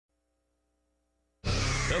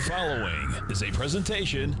The following is a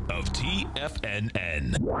presentation of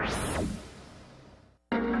TFNN.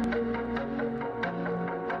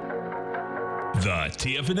 The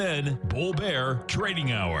TFNN Bull Bear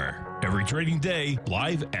Trading Hour. Every trading day,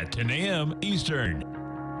 live at 10 a.m. Eastern.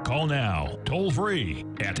 Call now, toll free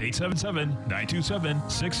at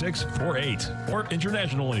 877-927-6648 or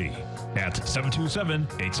internationally at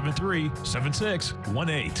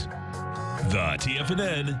 727-873-7618. The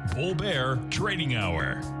TFNN Bull Bear Trading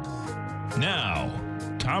Hour. Now,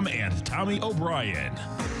 Tom and Tommy O'Brien.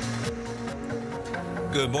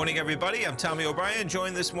 Good morning, everybody. I'm Tommy O'Brien,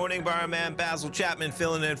 joined this morning by our man Basil Chapman,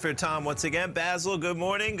 filling in for Tom once again. Basil, good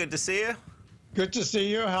morning. Good to see you. Good to see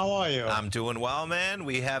you. How are you? I'm doing well, man.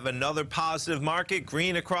 We have another positive market,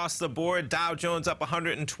 green across the board. Dow Jones up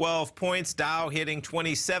 112 points. Dow hitting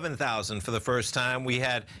 27,000 for the first time. We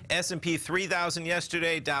had S&P 3,000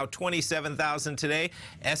 yesterday, Dow 27,000 today.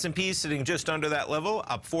 S&P sitting just under that level,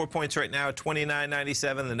 up 4 points right now at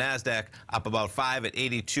 29.97. The NASDAQ up about 5 at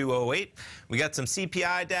 82.08. We got some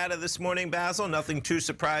CPI data this morning, Basil. Nothing too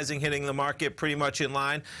surprising hitting the market, pretty much in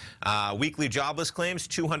line. Weekly jobless claims,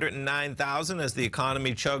 209,000. As the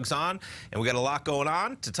economy chugs on. And we got a lot going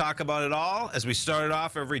on to talk about it all. As we started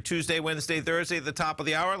off every Tuesday, Wednesday, Thursday at the top of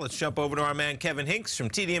the hour, let's jump over to our man Kevin Hinks from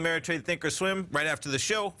TD Ameritrade Thinkorswim right after the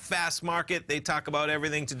show. Fast market. They talk about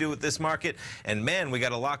everything to do with this market. And man, we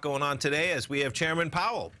got a lot going on today as we have Chairman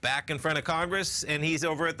Powell back in front of Congress, and he's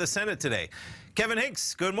over at the Senate today. Kevin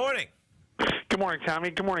Hinks, good morning. Good morning,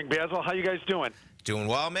 Tommy. Good morning, Basil. How you guys doing? Doing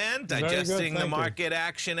well, man. Digesting the market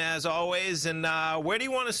action as always. And where do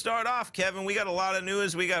you want to start off, Kevin? We got a lot of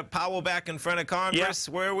news. We got Powell back in front of Congress.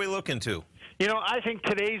 Yep. Where are we looking to? You know, I think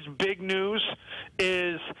today's big news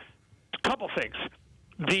is a couple things.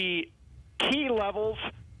 The key levels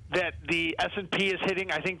that the S&P is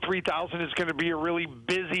hitting, I think 3,000 is going to be a really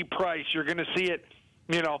busy price. You're going to see it,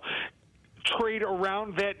 you know, trade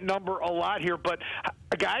around that number a lot here. But,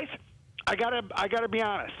 guys, I gotta be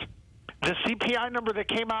honest. The CPI number that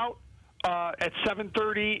came out at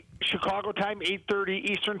 7:30 Chicago time,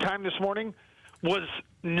 8:30 Eastern time this morning, was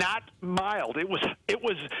not mild. It was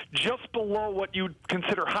just below what you'd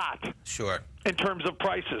consider hot. Sure. In terms of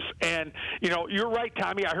prices. And, you know, you're right,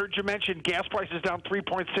 Tommy. I heard you mention gas prices down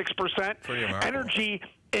 3.6%. Pretty remarkable. Energy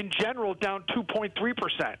in general down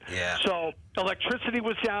 2.3%. Yeah. So electricity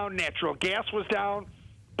was down, natural gas was down.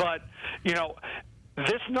 But, you know,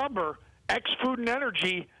 this number, ex-food and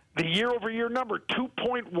energy, the year-over-year number,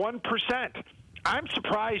 2.1%. I'm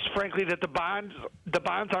surprised, frankly, that the bonds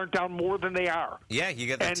aren't down more than they are. Yeah, you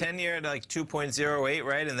got the 10-year at like 2.08,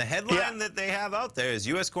 right? And the headline that they have out there is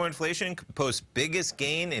U.S. core inflation posts biggest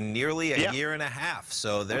gain in nearly a year and a half.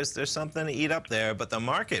 So there's something to eat up there. But the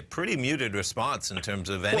market, pretty muted response in terms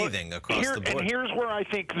of anything across the board. And here's where I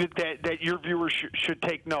think that your viewers should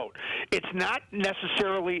take note. It's not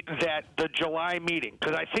necessarily that the July meeting,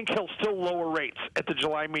 because I think he'll still lower rates at the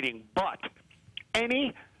July meeting, but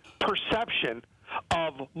any perception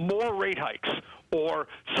of more rate hikes or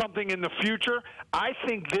something in the future, I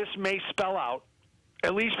think this may spell out,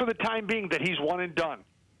 at least for the time being, that he's one and done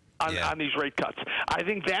on these rate cuts. I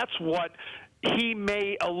think that's what he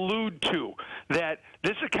may allude to, that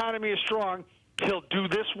this economy is strong. He'll do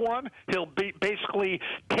this one. He'll basically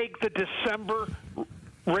take the December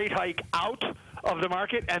rate hike out of the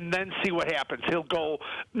market and then see what happens. He'll go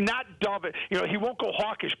not dove it. You know, he won't go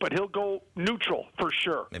hawkish, but he'll go neutral for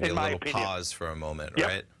sure. Maybe in a my little opinion. pause for a moment, Yep.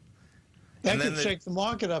 right? That could shake the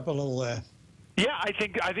market up a little there. Yeah, I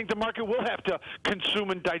think the market will have to consume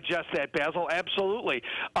and digest that, Basil. Absolutely.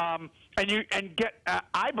 I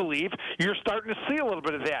believe you're starting to see a little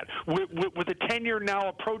bit of that with the 10-year now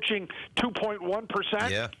approaching 2.1%.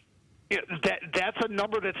 Yeah, that's a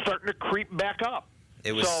number that's starting to creep back up.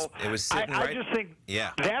 It was sitting right. I just think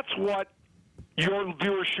that's what your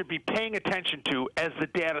viewers should be paying attention to as the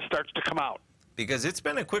data starts to come out. Because it's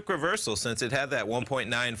been a quick reversal since it had that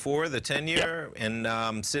 1.94, the 10-year, and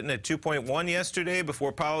sitting at 2.1 yesterday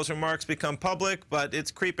before Powell's remarks become public, but it's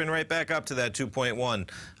creeping right back up to that 2.1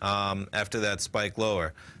 after that spike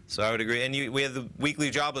lower. So I would agree. And we have the weekly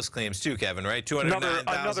jobless claims too, Kevin, right?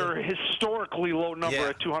 209,000. Another historically low number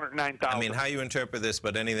at 209,000. I mean, how you interpret this,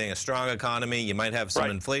 but anything, a strong economy, you might have some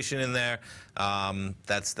inflation in there.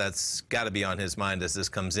 That's got to be on his mind as this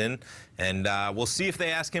comes in. And we'll see if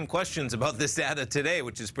they ask him questions about this data today,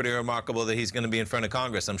 which is pretty remarkable that he's going to be in front of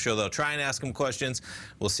Congress. I'm sure they'll try and ask him questions.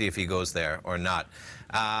 We'll see if he goes there or not.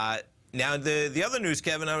 Now, the other news,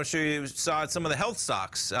 Kevin, I'm sure you saw some of the health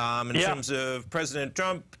stocks in terms of President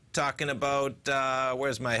Trump talking about,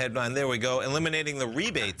 where's my headline? There we go, eliminating the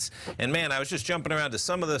rebates. And, man, I was just jumping around to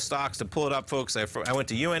some of the stocks to pull it up, folks. I went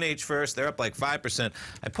to UNH first. They're up like 5%.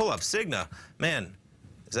 I pull up Cigna. Man,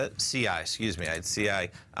 is that CI? Excuse me. I had CI.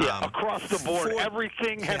 Yeah, across the board,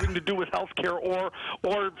 everything having to do with healthcare or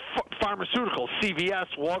pharmaceuticals, CVS,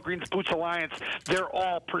 Walgreens, Boots Alliance, they're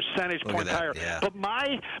all percentage points higher. Yeah. But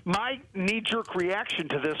my knee-jerk reaction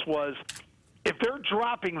to this was, if they're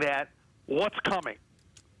dropping that, what's coming?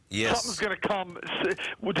 Yes. Something's going to come.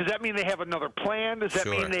 Does that mean they have another plan? Does that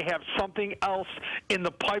mean they have something else in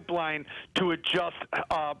the pipeline to adjust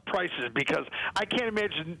prices? Because I can't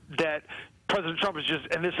imagine that President Trump is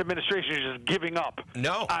just, and this administration is just giving up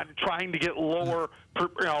on trying to get lower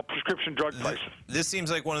prescription drug prices. This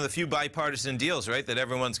seems like one of the few bipartisan deals, right, that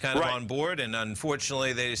everyone's kind of on board, and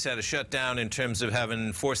unfortunately they just had a shutdown in terms of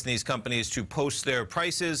forcing these companies to post their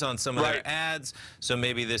prices on some of their ads. So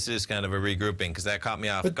maybe this is kind of a regrouping, because that caught me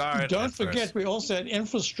off guard. Don't forget, we also had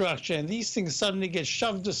infrastructure, and these things suddenly get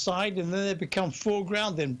shoved aside, and then they become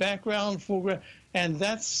foreground, then background, foreground. And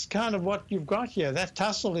that's kind of what you've got here. That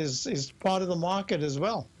tussle is part of the market as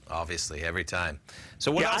well. Obviously, every time.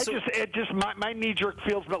 So what else? My knee-jerk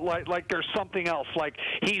feels like there's something else. Like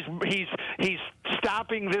he's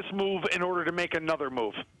stopping this move in order to make another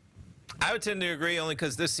move. I would tend to agree, only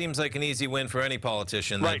because this seems like an easy win for any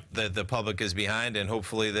politician that the public is behind, and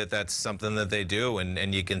hopefully that's something that they do.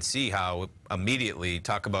 And you can see how immediately,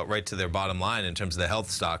 talk about right to their bottom line in terms of the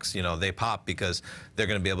health stocks, they pop because they're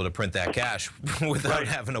going to be able to print that cash without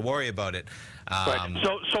having to worry about it.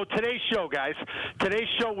 So today's show, guys,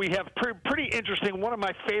 we have pretty interesting, one of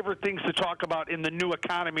my favorite things to talk about in the new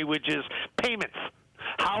economy, which is payments.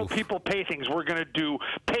 How people pay things. We're going to do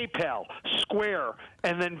PayPal, Square,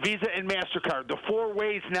 and then Visa and MasterCard. The 4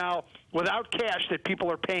 ways now without cash that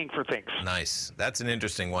people are paying for things. Nice. That's an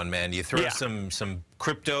interesting one, man. You throw some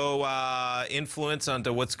crypto influence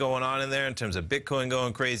onto what's going on in there in terms of Bitcoin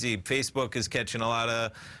going crazy. Facebook is catching a lot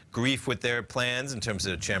of grief with their plans in terms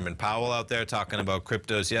of Chairman Powell out there talking about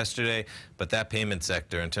cryptos yesterday, but that payment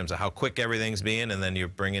sector in terms of how quick everything's being, and then you're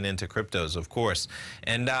bringing into cryptos, of course.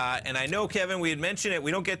 And I know, Kevin, we had mentioned it.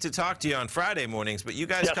 We don't get to talk to you on Friday mornings, but you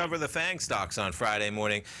guys cover the FANG stocks on Friday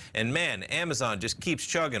morning. And, man, Amazon just keeps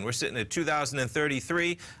chugging. We're sitting at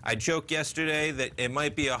 2,033. I joked yesterday that it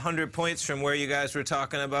might be 100 points from where you guys were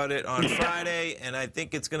talking about it on Friday, and I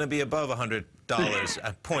think it's going to be above $100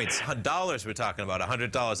 points. Dollars we're talking about,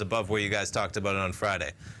 $100 above where you guys talked about it on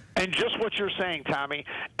Friday. And just what you're saying, Tommy,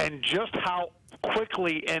 and just how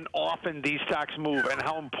quickly and often these stocks move and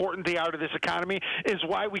how important they are to this economy is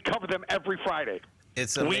why we cover them every Friday.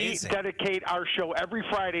 It's amazing. We dedicate our show every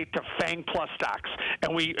Friday to FANG Plus stocks,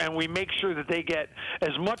 and we make sure that they get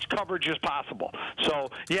as much coverage as possible. So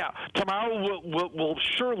yeah, tomorrow we'll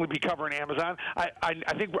surely be covering Amazon.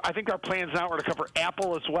 I think our plans now are to cover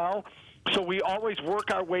Apple as well. So we always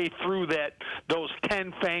work our way through those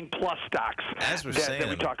 10 FANG Plus stocks As we're saying, that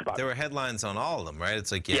we talk about. There were headlines on all of them, right?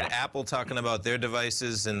 It's like you had Apple talking about their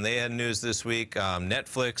devices, and they had news this week.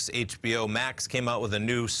 Netflix, HBO Max came out with a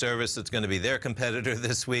new service that's going to be their competitor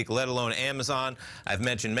this week, let alone Amazon. I've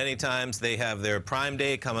mentioned many times they have their Prime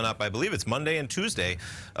Day coming up. I believe it's Monday and Tuesday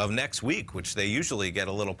of next week, which they usually get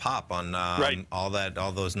a little pop on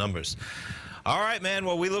all those numbers. All right, man.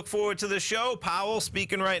 Well, we look forward to the show. Powell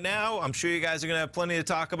speaking right now. I'm sure you guys are going to have plenty to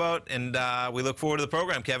talk about, and we look forward to the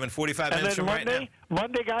program, Kevin. 45 minutes from right now.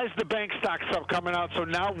 Monday, guys, the bank stocks are coming out, so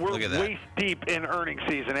now we're waist deep in earnings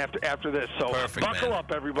season after this. So buckle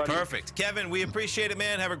up, everybody. Perfect. Kevin, we appreciate it,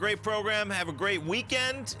 man. Have a great program. Have a great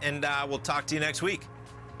weekend, and we'll talk to you next week.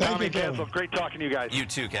 Tommy Gansel, great talking to you guys. You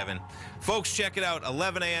too, Kevin. Folks, check it out.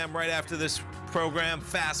 11 a.m. right after this program.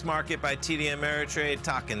 Fast Market by TD Ameritrade,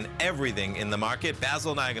 talking everything in the market.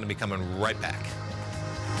 Basil and I are going to be coming right back.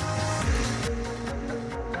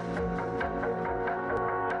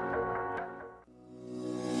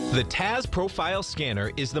 The TAS Profile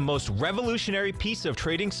Scanner is the most revolutionary piece of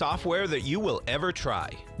trading software that you will ever try.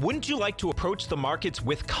 Wouldn't you like to approach the markets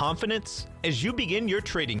with confidence? As you begin your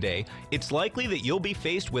trading day, it's likely that you'll be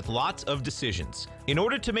faced with lots of decisions. In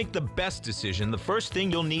order to make the best decision, the first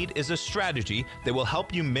thing you'll need is a strategy that will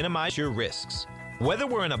help you minimize your risks. Whether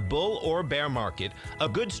we're in a bull or bear market, a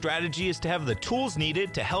good strategy is to have the tools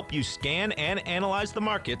needed to help you scan and analyze the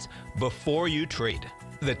markets before you trade.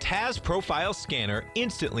 The TAS Profile Scanner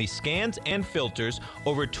instantly scans and filters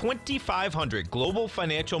over 2,500 global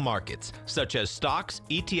financial markets, such as stocks,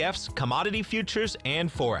 ETFs, commodity futures,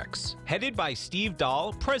 and Forex. Headed by Steve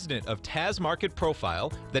Dahl, president of TAS Market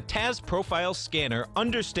Profile, the TAS Profile Scanner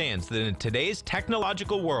understands that in today's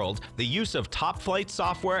technological world, the use of top-flight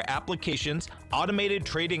software applications, automated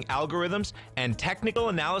trading algorithms, and technical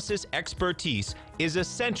analysis expertise is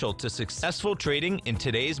essential to successful trading in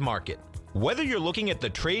today's market. Whether you're looking at the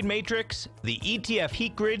trade matrix, the ETF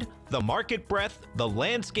heat grid, the market breadth, the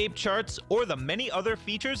landscape charts, or the many other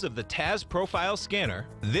features of the TAS Profile Scanner,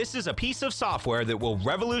 this is a piece of software that will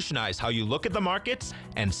revolutionize how you look at the markets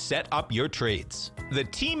and set up your trades. The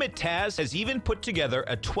team at TAS has even put together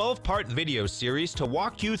a 12-part video series to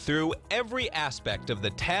walk you through every aspect of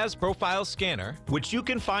the TAS Profile Scanner, which you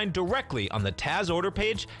can find directly on the TAS order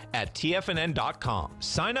page at TFNN.com.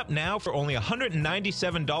 Sign up now for only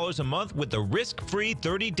 $197 a month with the risk-free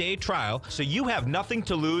 30-day trial, so you have nothing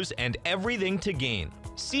to lose and everything to gain.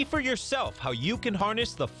 See for yourself how you can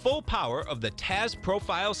harness the full power of the TAS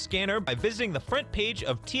Profile Scanner by visiting the front page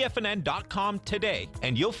of TFNN.com today,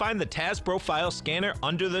 and you'll find the TAS Profile Scanner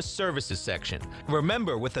under the Services section.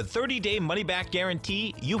 Remember, with a 30-day money-back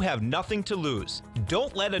guarantee, you have nothing to lose.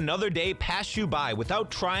 Don't let another day pass you by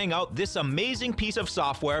without trying out this amazing piece of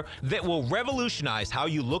software that will revolutionize how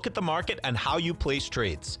you look at the market and how you place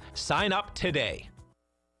trades. Sign up today.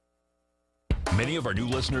 Many of our new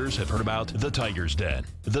listeners have heard about The Tiger's Den.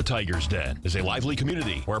 The Tiger's Den is a lively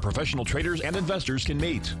community where professional traders and investors can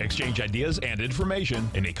meet, exchange ideas and information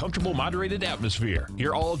in a comfortable, moderated atmosphere.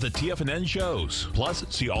 Hear all of the TFNN shows, plus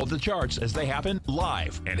see all of the charts as they happen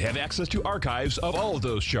live and have access to archives of all of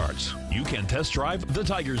those charts. You can test drive The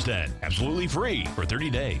Tiger's Den absolutely free for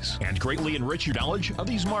 30 days and greatly enrich your knowledge of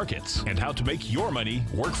these markets and how to make your money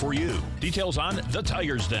work for you. Details on The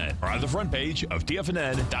Tiger's Den are on the front page of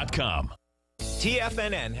TFNN.com.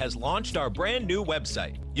 TFNN has launched our brand new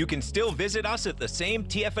website. You can still visit us at the same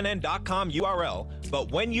TFNN.com URL,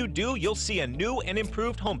 but when you do, you'll see a new and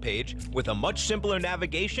improved homepage with a much simpler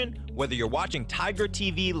navigation, whether you're watching Tiger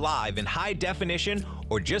TV live in high definition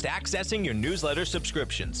or just accessing your newsletter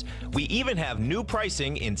subscriptions. We even have new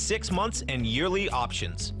pricing in 6 months and yearly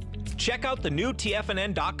options. Check out the new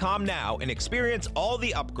TFNN.com now and experience all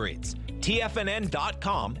the upgrades.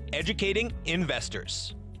 TFNN.com, educating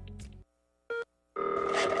investors.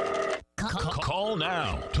 Call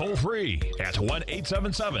now, toll free at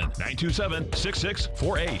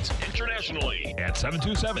 1-877-927-6648. Internationally at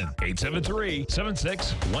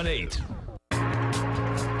 727-873-7618.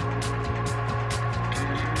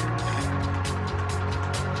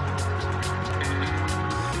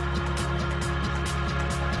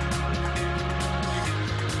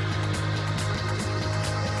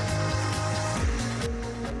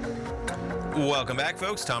 Welcome back,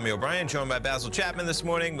 folks. Tommy O'Brien, joined by Basil Chapman this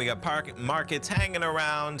morning. We got markets hanging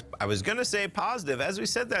around. I was going to say positive. As we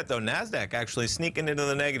said that, though, NASDAQ actually sneaking into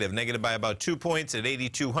the negative. Negative by about 2 points at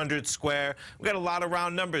 8,200 square. We got a lot of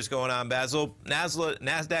round numbers going on, Basil.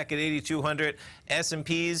 NASDAQ at 8,200,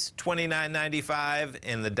 S&P's 29.95,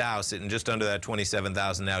 and the Dow sitting just under that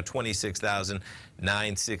 27,000 now,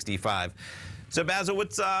 26,965. So, Basil,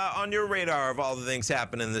 what's on your radar of all the things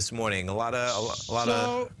happening this morning? A lot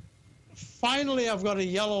of. Finally, I've got a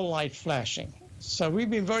yellow light flashing. So we've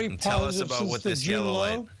been very positive since the June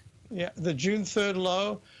low. Yeah, the June 3rd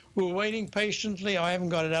low. We're waiting patiently. I haven't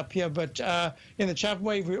got it up here, but in the Chapman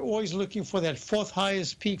wave, we're always looking for that fourth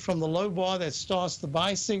highest peak from the low bar that starts the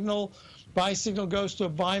buy signal. Buy signal goes to a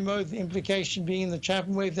buy mode, the implication being in the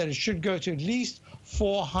Chapman wave that it should go to at least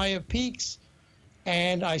 4 higher peaks.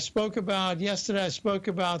 And I spoke about yesterday,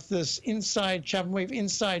 this inside Chapman wave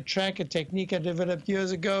inside tracker technique I developed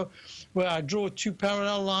years ago, where I draw 2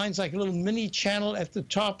 parallel lines, like a little mini channel at the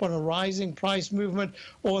top on a rising price movement,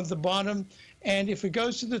 or at the bottom. And if it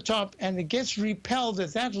goes to the top and it gets repelled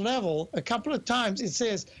at that level a couple of times, it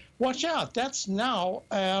says, watch out, that's now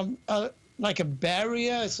like a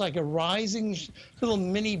barrier. It's like a rising little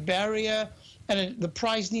mini barrier, and the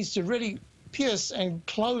price needs to really pierce and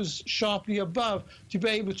close sharply above to be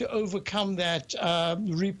able to overcome that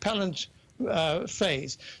repellent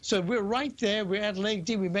phase. So we're right there. We're at leg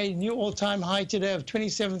D. We made a new all-time high today of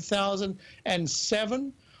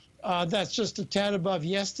 27,007. That's just a tad above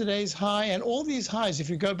yesterday's high. And all these highs, if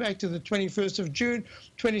you go back to the 21st of June,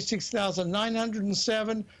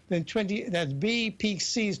 26,907, then that's B. Peak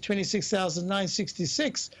C is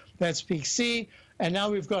 26,966. That's peak C. And now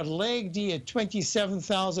we've got leg D at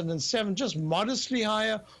 27,007, just modestly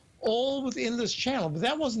higher, all within this channel. But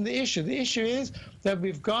that wasn't the issue. The issue is that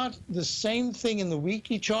we've got the same thing in the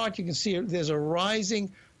weekly chart. You can see there's a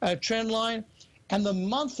rising trend line. and the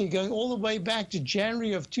monthly going all the way back to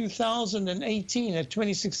January of 2018 at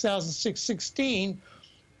 26,616.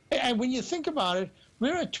 And when you think about it,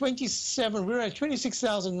 we're at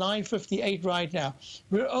 26,958 right now.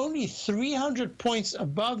 We're only 300 points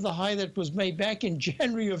above the high that was made back in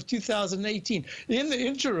January of 2018. In the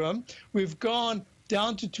interim, we've gone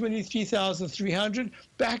down to 23,300,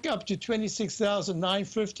 back up to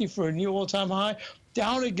 26,950 for a new all-time high,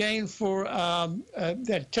 down again for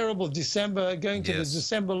that terrible December, going to the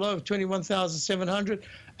December low of 21,700,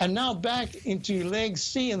 and now back into leg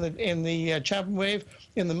C in the Chapman wave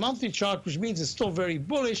in the monthly chart, which means it's still very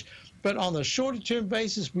bullish. But on the shorter-term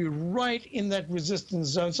basis, we're right in that resistance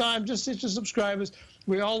zone. So I'm just interested, subscribers.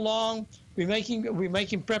 We're all long. We're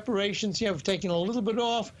making preparations here. We've taken a little bit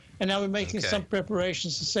off, and now we're making some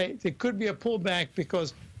preparations to say there could be a pullback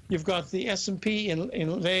because you've got the S&P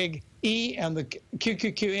in leg E and the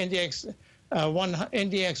QQQ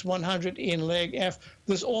NDX 100 in leg F.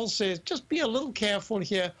 This all says just be a little careful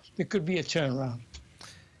here. There could be a turnaround.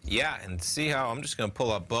 Yeah, and see how I'm just going to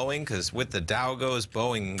pull up Boeing, because with the Dow goes,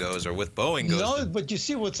 Boeing goes, or with Boeing goes. No, but you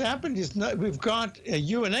see what's happened is we've got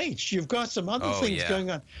UNH. You've got some other things going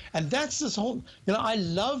on. And that's this whole, I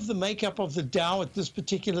love the makeup of the Dow at this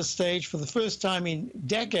particular stage. For the first time in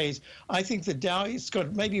decades, I think the Dow, it's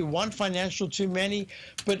got maybe one financial too many,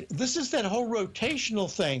 but this is that whole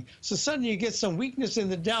rotational thing. So suddenly you get some weakness in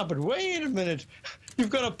the Dow, but wait a minute. You've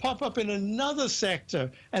got to pop up in another sector,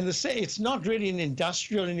 and it's not really an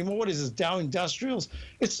industrial anymore. What is this, Dow Industrials?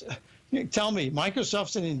 Tell me,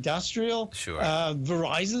 Microsoft's an industrial? Sure.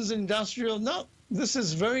 Verizon's industrial? No, this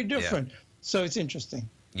is very different. Yeah. So it's interesting.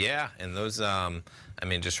 Yeah, and those,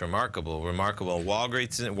 just remarkable.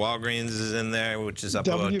 Walgreens is in there, which is up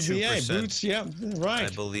about 2%. Boots, yeah, right. I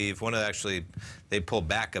believe they pulled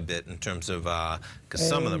back a bit in terms of, because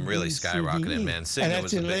some of them really skyrocketed, man. And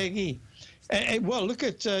that's in leg E. Well, look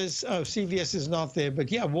at CVS is not there,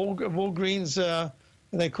 but yeah, Walgreens.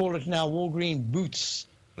 They call it now Walgreen Boots.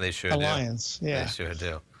 They sure Alliance. do. Yeah, they sure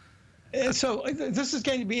do. So this is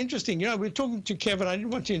going to be interesting. We're talking to Kevin. I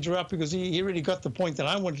didn't want to interrupt because he really got the point that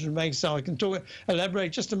I wanted to make, so I can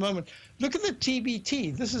elaborate just a moment. Look at the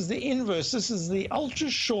TBT. This is the inverse. This is the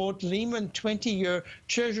ultra-short Lehman 20-year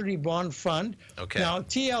Treasury bond fund. Okay. Now,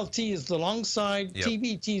 TLT is the long side. Yep.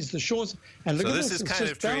 TBT is the short. And look so at this is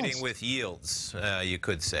kind of trading with yields, you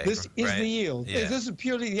could say. This is the yield. Yeah. This is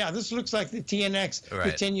purely, this looks like the TNX,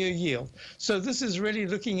 the 10-year yield. So this is really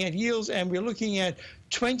looking at yields, and we're looking at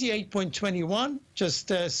 28.21,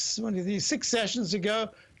 just one of these 6 sessions ago,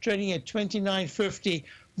 trading at 29.50.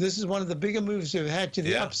 This is one of the bigger moves we've had to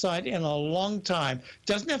the upside in a long time.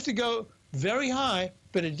 Doesn't have to go very high,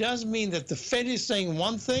 but it does mean that the Fed is saying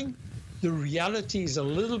one thing. The reality is a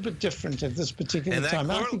little bit different at this particular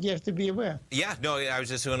time. I think you have to be aware. Yeah, no, I was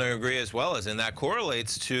just going to agree as well, and that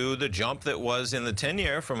correlates to the jump that was in the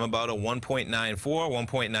 10-year from about a 1.94,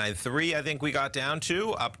 1.93, I think we got down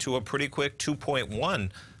to, up to a pretty quick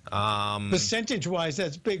 2.1. Percentage-wise,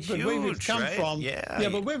 that's big, but huge, where we've come from,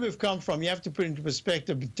 but where we've come from, you have to put into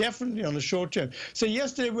perspective, definitely on the short term. So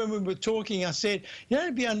yesterday when we were talking, I said,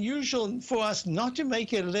 it'd be unusual for us not to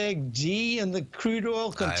make a leg D in the crude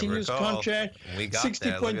oil continuous contract,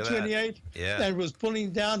 60.28, and it was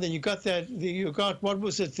pulling down. Then you got what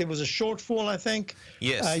was it? There was a shortfall, I think.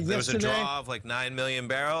 Yes, there was a draw of like 9 million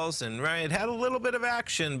barrels, and it had a little bit of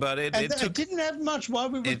action, but it didn't have much while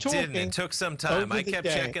we were talking. It took some time. I kept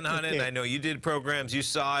checking on it. I know you did programs, you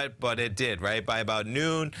saw it, but it did, right? By about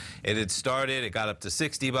noon, it had started. It got up to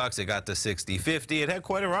 $60. It got to $60.50. It had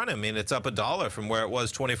quite a run. I mean, it's up $1 from where it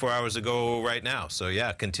was 24 hours ago right now. So,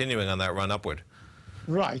 yeah, continuing on that run upward.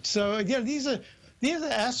 Right. So, these are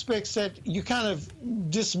aspects that you kind of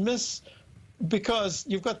dismiss because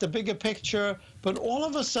you've got the bigger picture, but all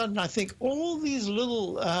of a sudden, I think all these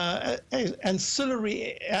little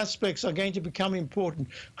ancillary aspects are going to become important.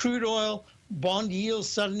 Crude oil, bond yields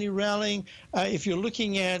suddenly rallying. If you're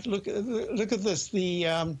looking at, look at this,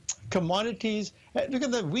 the commodities. Look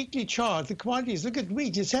at the weekly chart. The commodities. Look at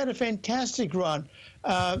wheat. It's had a fantastic run.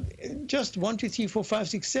 Just 1, 2, 3, 4, 5,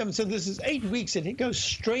 6, 7. So this is 8 weeks, and it goes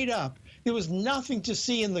straight up. There was nothing to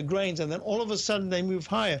see in the grains, and then all of a sudden they move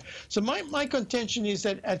higher. So my contention is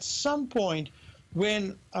that at some point,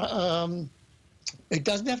 when it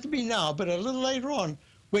doesn't have to be now, but a little later on,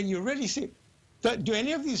 when you really see Do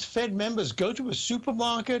any of these Fed members go to a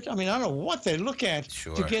supermarket? I mean, I don't know what they look at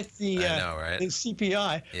to get the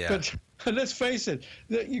CPI. Yeah. But let's face it,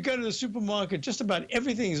 you go to the supermarket, just about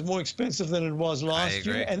everything is more expensive than it was last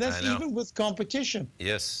year, and that's even with competition.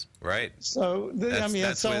 Yes, right. So,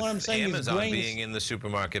 that's what I'm saying. Amazon being in the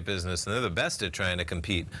supermarket business, and they're the best at trying to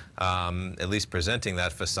compete, at least presenting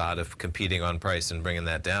that facade of competing on price and bringing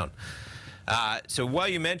that down. So while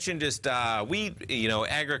you mentioned just wheat,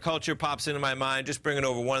 agriculture pops into my mind. Just bringing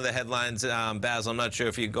over one of the headlines, Basil. I'm not sure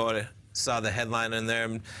if you saw the headline in there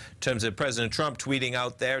in terms of President Trump tweeting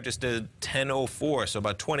out there just at 10:04, so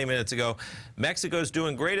about 20 minutes ago. Mexico's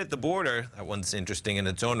doing great at the border. That one's interesting in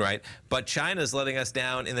its own right. But China's letting us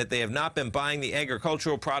down in that they have not been buying the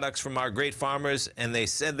agricultural products from our great farmers, and they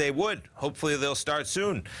said they would. Hopefully they'll start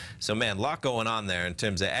soon. So, man, a lot going on there in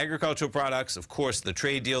terms of agricultural products. Of course, the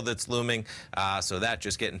trade deal that's looming. So that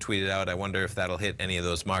just getting tweeted out. I wonder if that'll hit any of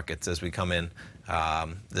those markets as we come in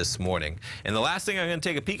this morning. And the last thing I'm going to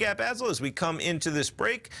take a peek at, Basil, as we come into this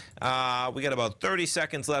break, we got about 30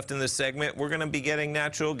 seconds left in this segment. We're going to be getting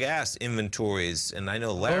natural gas inventories. And I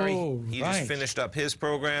know Larry, just finished up his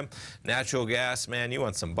program. Natural gas, man, you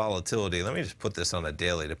want some volatility. Let me just put this on a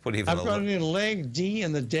daily to put even I've got it in leg D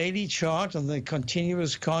in the daily chart on the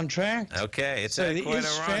continuous contract. Okay, it's had quite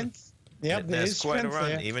a run. Yep, that's quite a run.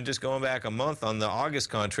 There. Even just going back a month on the August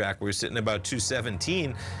contract, we were sitting about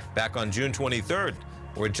 217 back on June 23rd.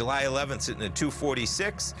 We're July 11th sitting at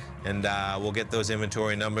 246, and we'll get those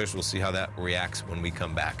inventory numbers. We'll see how that reacts when we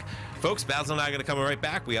come back. Folks, Basil and I are going to come right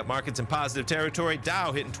back. We got markets in positive territory.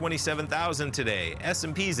 Dow hitting 27,000 today.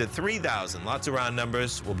 S&P's at 3,000. Lots of round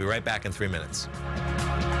numbers. We'll be right back in 3 minutes.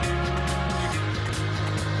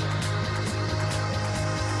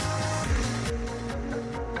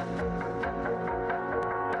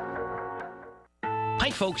 Hi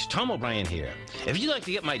folks, Tom O'Brien here. If you'd like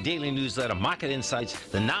to get my daily newsletter, Market Insights,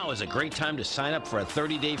 then now is a great time to sign up for a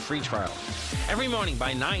 30-day free trial. Every morning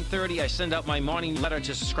by 9:30, I send out my morning letter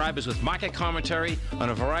to subscribers with market commentary on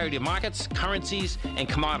a variety of markets, currencies, and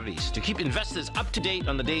commodities to keep investors up to date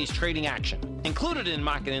on the day's trading action. Included in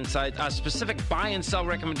Market Insights are specific buy and sell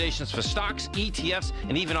recommendations for stocks, ETFs,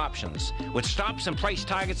 and even options, with stops and price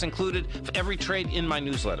targets included for every trade in my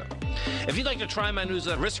newsletter. If you'd like to try my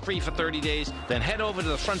newsletter risk-free for 30 days, then head over to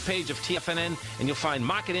the front page of TFNN and you'll find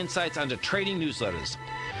Market Insights under Trading Newsletters.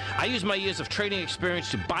 I use my years of trading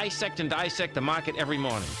experience to bisect and dissect the market every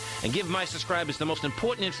morning and give my subscribers the most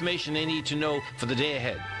important information they need to know for the day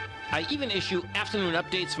ahead. I even issue afternoon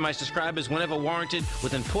updates for my subscribers whenever warranted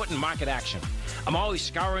with important market action. I'm always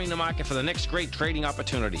scouring the market for the next great trading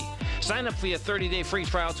opportunity. Sign up for your 30-day free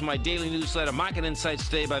trial to my daily newsletter, Market Insights,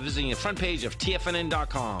 today by visiting the front page of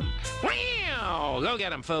TFNN.com. Wow! Go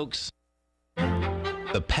get them, folks.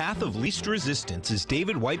 The Path of Least Resistance is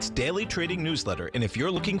David White's daily trading newsletter, and if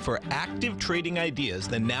you're looking for active trading ideas,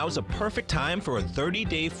 then now's a perfect time for a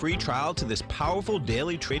 30-day free trial to this powerful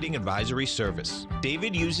daily trading advisory service.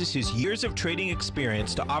 David uses his years of trading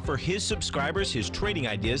experience to offer his subscribers his trading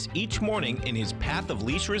ideas each morning in his Path of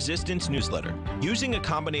Least Resistance newsletter. Using a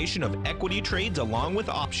combination of equity trades along with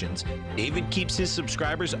options, David keeps his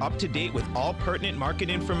subscribers up to date with all pertinent market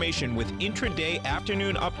information with intraday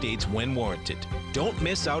afternoon updates when warranted. Don't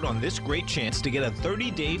miss out on this great chance to get a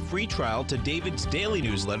 30-day free trial to David's daily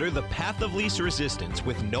newsletter, The Path of Least Resistance,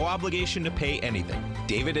 with no obligation to pay anything.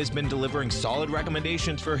 David has been delivering solid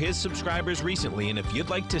recommendations for his subscribers recently, and if you'd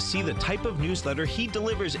like to see the type of newsletter he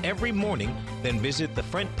delivers every morning, then visit the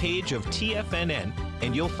front page of TFNN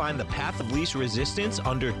and you'll find The Path of Least Resistance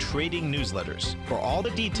under Trading Newsletters. For all the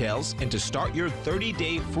details and to start your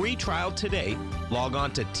 30-day free trial today, log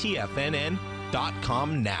on to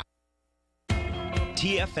TFNN.com now.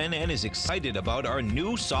 TFNN is excited about our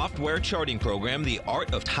new software charting program, The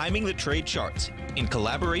Art of Timing the Trade Charts. In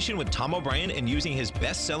collaboration with Tom O'Brien and using his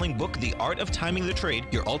best-selling book, The Art of Timing the Trade,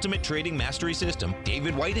 Your Ultimate Trading Mastery System,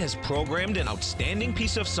 David White has programmed an outstanding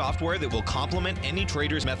piece of software that will complement any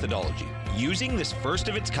trader's methodology. Using this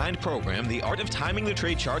first-of-its-kind program, The Art of Timing the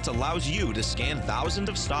Trade Charts allows you to scan thousands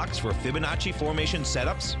of stocks for Fibonacci formation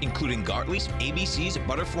setups, including Gartley's, ABC's,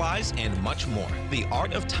 butterflies, and much more. The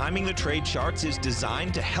Art of Timing the Trade Charts is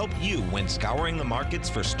designed to help you when scouring the markets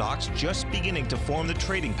for stocks just beginning to form the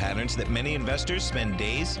trading patterns that many investors spend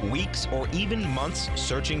days, weeks, or even months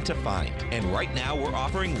searching to find. And right now, we're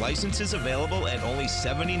offering licenses available at only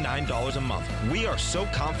 $79 a month. We are so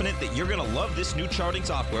confident that you're going to love this new charting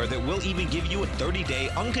software that will even give you a 30-day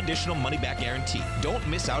unconditional money-back guarantee. Don't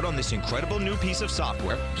miss out on this incredible new piece of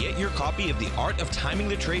software. Get your copy of The Art of Timing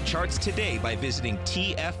the Trade Charts today by visiting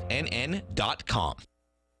TFNN.com.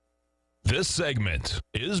 This segment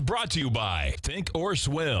is brought to you by Think or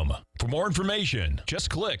Swim. For more information,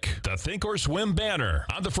 just click the Think or Swim banner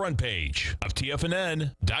on the front page of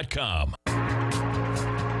TFNN.com.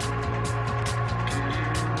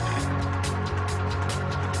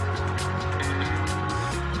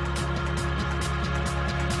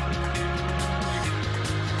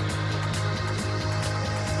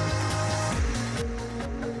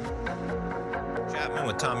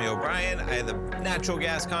 With Tommy O'Brien. I had the natural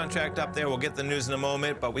gas contract up there. We'll get the news in a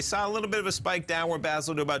moment, but we saw a little bit of a spike downward,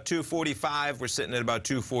 Basil, to about 245. We're sitting at about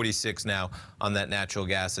 246 now on that natural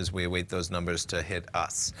gas as we await those numbers to hit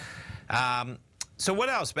us. So what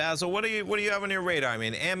else, Basil? What do you have on your radar? I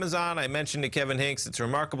mean, Amazon, I mentioned to Kevin Hinks, it's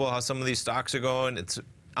remarkable how some of these stocks are going. It's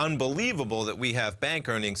unbelievable that we have bank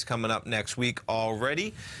earnings coming up next week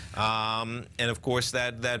already. And of course,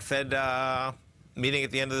 that Fed meeting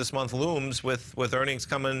at the end of this month looms with earnings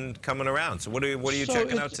coming around. So what are you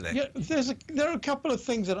checking out today? Yeah, there are a couple of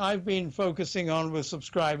things that I've been focusing on with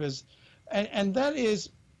subscribers, and that is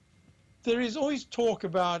there is always talk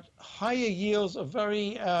about higher yields are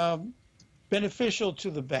very beneficial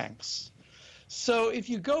to the banks. So if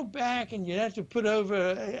you go back and you have to put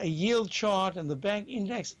over a yield chart and the bank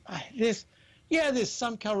index, there's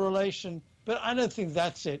some correlation, but I don't think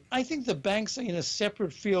that's it. I think the banks are in a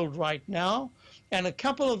separate field right now. And a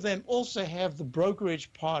couple of them also have the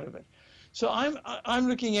brokerage part of it. So I'm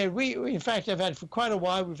looking at, in fact, I've had for quite a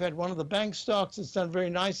while, we've had one of the bank stocks that's done very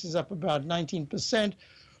nice, is up about 19%.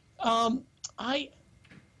 I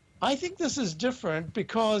think this is different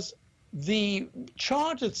because the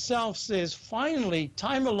chart itself says, finally,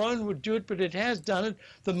 time alone would do it, but it has done it.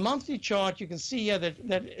 The monthly chart, you can see here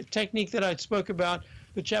that technique that I spoke about,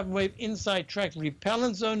 the Chapman Wave Inside Track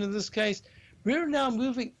Repellent Zone in this case. We're now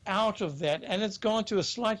moving out of that, and it's gone to a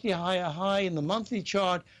slightly higher high in the monthly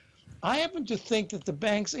chart. I happen to think that the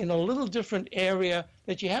bank's in a little different area,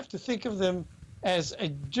 that you have to think of them as a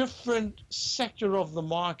different sector of the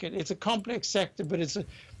market. It's a complex sector, but it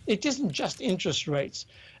isn't just interest rates.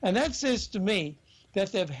 And that says to me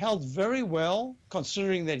that they've held very well,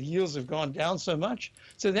 considering that yields have gone down so much.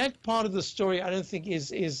 So that part of the story I don't think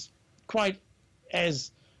is quite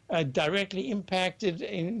as directly impacted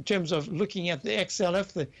in terms of looking at the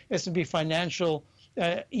XLF, the S&P Financial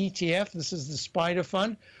ETF. This is the Spider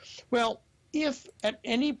Fund. Well, if at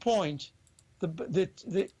any point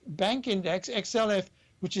the bank index, XLF,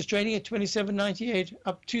 which is trading at 27.98,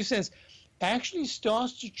 up 2 cents, actually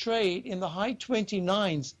starts to trade in the high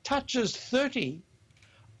 29s, touches 30,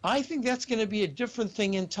 I think that's going to be a different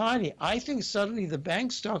thing entirely. I think suddenly the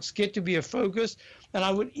bank stocks get to be a focus, and I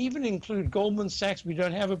would even include Goldman Sachs. We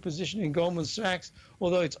don't have a position in Goldman Sachs,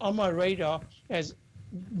 although it's on my radar. As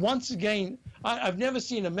once again, I've never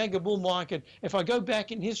seen a mega bull market. If I go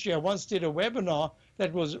back in history, I once did a webinar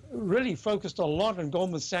that was really focused a lot on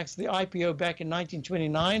Goldman Sachs, the IPO back in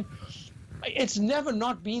 1929. It's never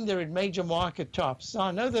not been there at major market tops. So I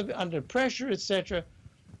know they're under pressure, etc.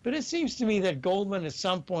 But it seems to me that Goldman at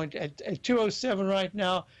some point at 207 right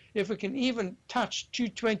now, if it can even touch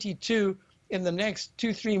 222 in the next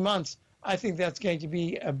 2-3 months, I think that's going to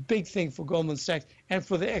be a big thing for Goldman Sachs and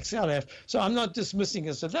for the XLF. So I'm not dismissing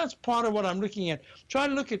it. So that's part of what I'm looking at. Try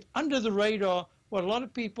to look at under the radar what a lot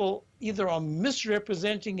of people either are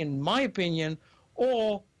misrepresenting, in my opinion,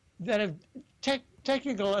 or that have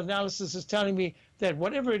technical analysis is telling me that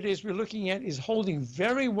whatever it is we're looking at is holding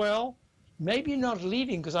very well. Maybe not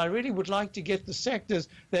leading, because I really would like to get the sectors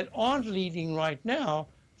that aren't leading right now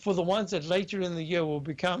for the ones that later in the year will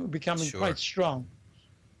becoming quite strong.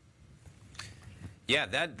 Yeah,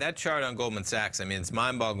 that chart on Goldman Sachs, I mean, it's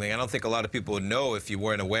mind-boggling. I don't think a lot of people would know, if you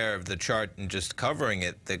weren't aware of the chart and just covering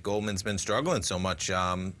it, that Goldman's been struggling so much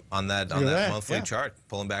on that monthly chart,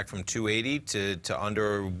 pulling back from 280 to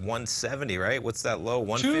under 170, right? What's that low?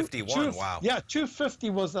 151. Wow. Yeah, 250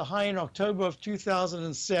 was the high in October of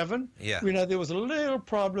 2007. Yeah. We know there was a little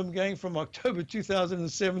problem going from October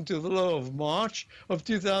 2007 to the low of March of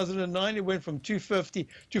 2009. It went from 250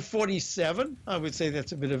 to 47. I would say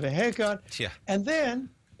that's a bit of a haircut. Yeah. And then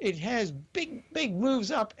it has big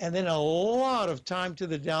moves up, and then a lot of time to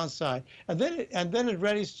the downside, and then it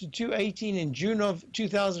rallies to 218 in June of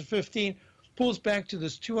 2015, pulls back to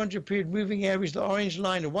this 200-period moving average, the orange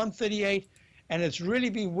line at 138, and it's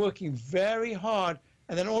really been working very hard.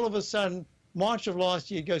 And then all of a sudden, March of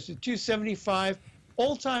last year, it goes to 275,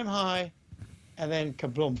 all-time high, and then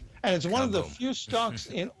kabloom. And it's one of the few stocks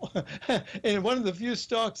in one of the few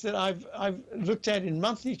stocks that I've looked at in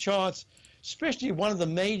monthly charts, especially one of the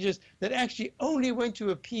majors that actually only went to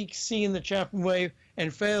a peak C in the Chapman Wave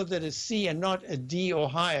and failed at a C and not a D or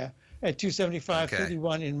higher at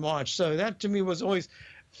 275.31 in March. So that to me was always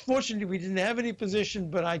Fortunately, we didn't have any position,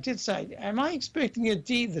 but I did say, am I expecting a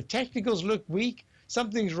D? The technicals look weak.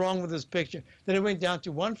 Something's wrong with this picture. Then it went down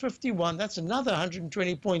to 151. That's another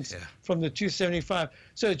 120 points from the 275.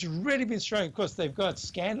 So it's really been strong. Of course, they've got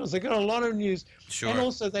scandals. They've got a lot of news. Sure. And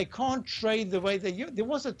also, they can't trade the way they used. There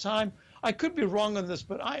was a time, I could be wrong on this,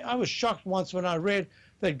 but I was shocked once when I read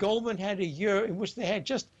that Goldman had a year in which they had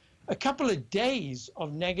just a couple of days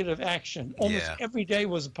of negative action. Almost every day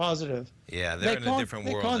was positive. Yeah, they're in a different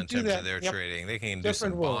world in terms of their trading. They can do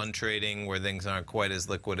some bond trading where things aren't quite as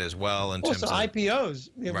liquid as well. In terms of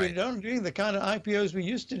IPOs. We're not doing the kind of IPOs we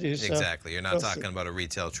used to do. So exactly. You're not talking about a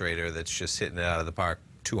retail trader that's just hitting it out of the park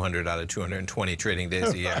 200 out of 220 trading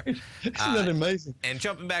days a year. Right. Isn't that amazing? And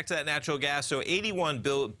jumping back to that natural gas, so 81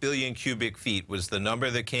 billion cubic feet was the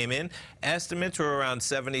number that came in. Estimates were around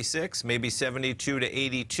 76, maybe 72 to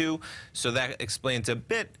 82. So that explains a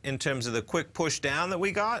bit in terms of the quick push down that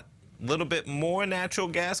we got. A little bit more natural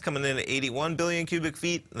gas coming in at 81 billion cubic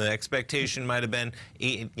feet. The expectation might have been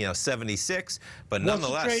 76, but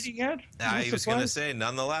nonetheless, what's it trading at? I was going to say,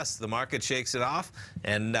 nonetheless, the market shakes it off,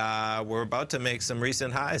 and we're about to make some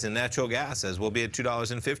recent highs in natural gas, as we'll be at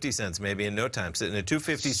 $2.50 maybe in no time, sitting at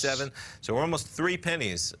 257. So we're almost 3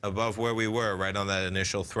 pennies above where we were right on that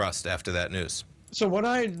initial thrust after that news. So what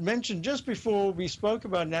I had mentioned just before we spoke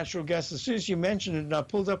about natural gas, as soon as you mentioned it, and I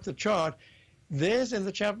pulled up the chart. There's in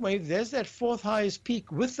the chart wave, there's that fourth highest peak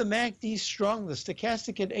with the MACD strong, the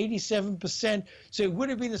stochastic at 87%. So it would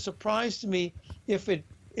have been a surprise to me if it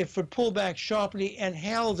pulled back sharply and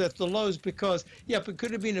held at the lows, because, it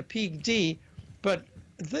could have been a peak D, but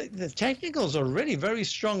the technicals are already very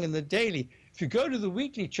strong in the daily. If you go to the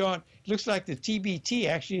weekly chart, it looks like the TBT,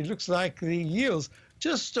 actually, it looks like the yields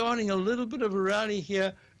just starting a little bit of a rally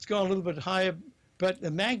here. It's gone a little bit higher. But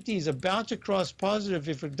the MACD is about to cross positive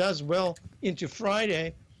if it does well into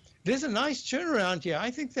Friday. There's a nice turnaround here.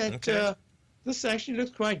 I think that this actually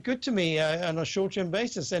looks quite good to me on a short-term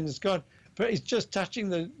basis, and it's just touching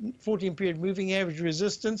the 14-period moving average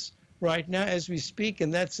resistance right now as we speak,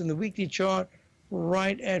 and that's in the weekly chart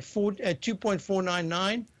right at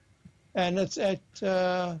 2.499, and it's at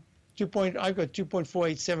I've got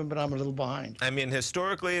 2.487, but I'm a little behind. I mean,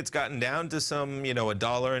 historically, it's gotten down to some,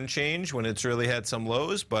 $1 and change when it's really had some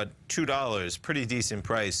lows, but $2, pretty decent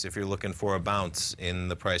price if you're looking for a bounce in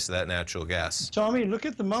the price of that natural gas. Tommy, look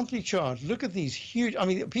at the monthly chart. Look at these huge,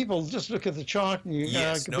 people just look at the chart and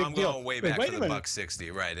I'm going way back to the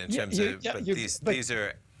 $1.60, right, in terms of, these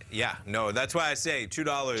are... Yeah, no, that's why I say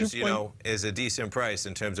 $2, is a decent price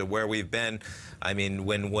in terms of where we've been. I mean,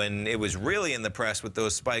 when it was really in the press with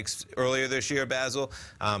those spikes earlier this year, Basil,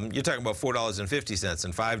 you're talking about $4.50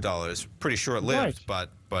 and $5. Pretty short-lived, but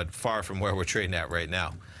far from where we're trading at right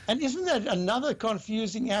now. And isn't that another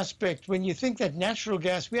confusing aspect when you think that natural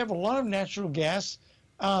gas, we have a lot of natural gas,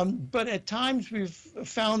 but at times we've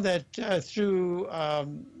found that through,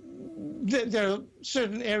 there are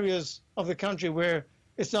certain areas of the country where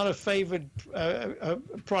it's not a favored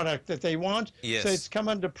product that they want. Yes. So it's come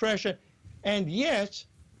under pressure. And yet,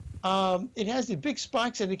 it has the big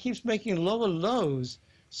spikes and it keeps making lower lows.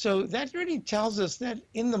 So that really tells us that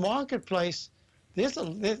in the marketplace, there's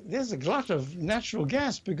a glut of natural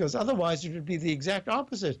gas, because otherwise it would be the exact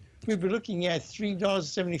opposite. We'd be looking at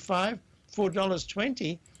 $3.75,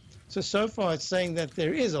 $4.20. So far it's saying that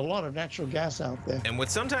there is a lot of natural gas out there. And what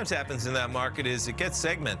sometimes happens in that market is it gets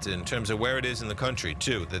segmented in terms of where it is in the country,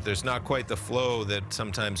 too, that there's not quite the flow that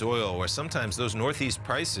sometimes oil, or sometimes those Northeast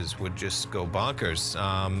prices would just go bonkers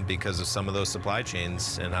because of some of those supply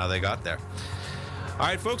chains and how they got there. All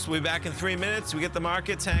right, folks, we'll be back in 3 minutes. We get the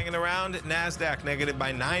markets hanging around. NASDAQ negative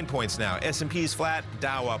by 9 points now. S&P's flat,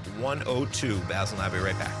 Dow up 102. Basil and I'll be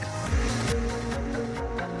right back.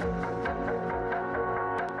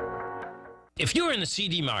 If you're in the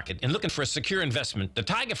CD market and looking for a secure investment, the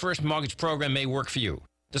Tiger First Mortgage Program may work for you.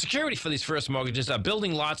 The security for these first mortgages are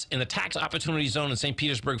building lots in the Tax Opportunity Zone in St.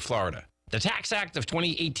 Petersburg, Florida. The Tax Act of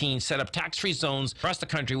 2018 set up tax-free zones across the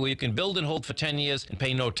country where you can build and hold for 10 years and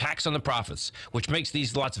pay no tax on the profits, which makes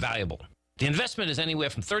these lots valuable. The investment is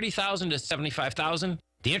anywhere from $30,000 to $75,000.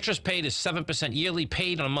 The interest paid is 7% yearly,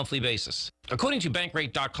 paid on a monthly basis. According to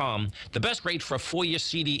Bankrate.com, the best rate for a 4-year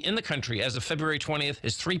CD in the country as of February 20th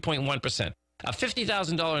is 3.1%. A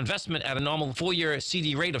 $50,000 investment at a normal 4-year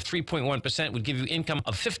CD rate of 3.1% would give you income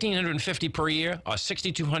of $1,550 per year, or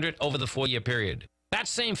 $6,200 over the 4-year period. That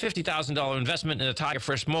same $50,000 investment in the Tiger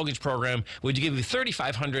First Mortgage Program would give you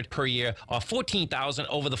 $3,500 per year or $14,000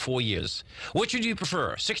 over the 4 years. Which would you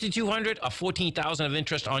prefer, $6,200 or $14,000 of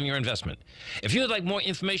interest on your investment? If you would like more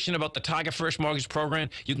information about the Tiger First Mortgage Program,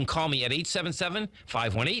 you can call me at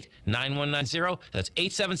 877-518-9190. That's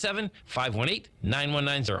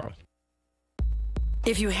 877-518-9190.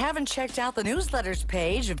 If you haven't checked out the newsletters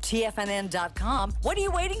page of TFNN.com, what are you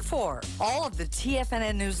waiting for? All of the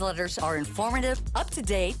TFNN newsletters are informative,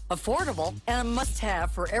 up-to-date, affordable, and a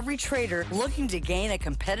must-have for every trader looking to gain a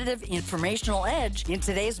competitive informational edge in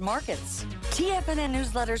today's markets. TFNN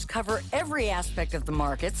newsletters cover every aspect of the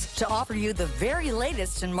markets to offer you the very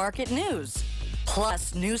latest in market news.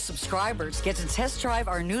 Plus, new subscribers get to test drive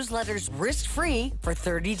our newsletters risk-free for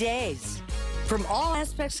 30 days. From all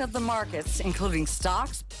aspects of the markets, including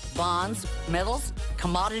stocks, bonds, metals,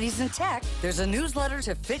 commodities, and tech, there's a newsletter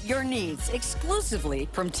to fit your needs exclusively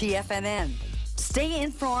from TFNN. Stay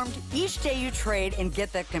informed each day you trade and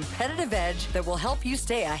get that competitive edge that will help you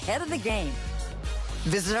stay ahead of the game.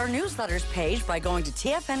 Visit our newsletters page by going to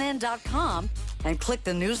TFNN.com and click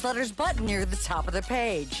the newsletters button near the top of the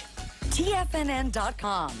page.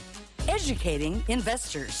 TFNN.com, educating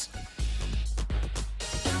investors.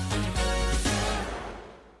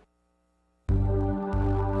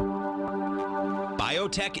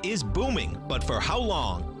 Biotech is booming, but for how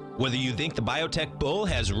long? Whether you think the biotech bull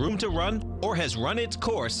has room to run or has run its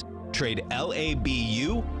course, trade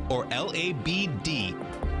LABU or LABD.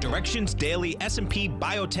 Direction's daily S&P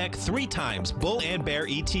Biotech 3 times bull and bear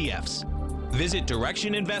ETFs. Visit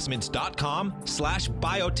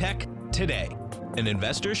directioninvestments.com/biotech today. An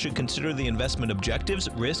investor should consider the investment objectives,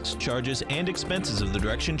 risks, charges, and expenses of the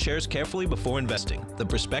Direction shares carefully before investing. The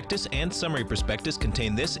prospectus and summary prospectus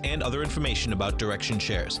contain this and other information about Direction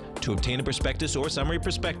shares. To obtain a prospectus or summary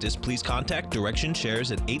prospectus, please contact Direction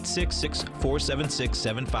shares at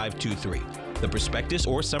 866-476-7523. The prospectus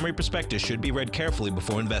or summary prospectus should be read carefully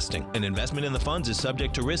before investing. An investment in the funds is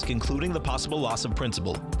subject to risk, including the possible loss of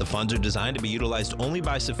principal. The funds are designed to be utilized only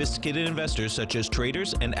by sophisticated investors such as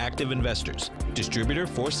traders and active investors. Distributor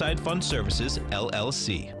Foreside Fund Services,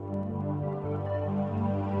 LLC.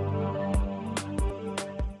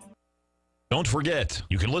 Don't forget,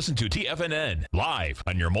 you can listen to TFNN live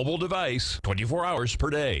on your mobile device 24 hours per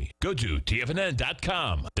day. Go to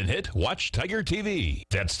TFNN.com, then hit Watch Tiger TV.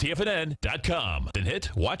 That's TFNN.com, then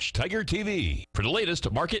hit Watch Tiger TV for the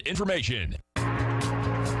latest market information.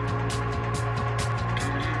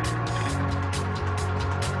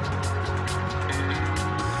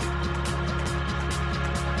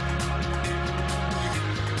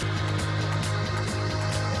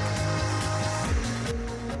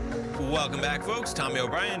 Welcome back, folks. Tommy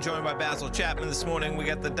O'Brien, joined by Basil Chapman this morning. We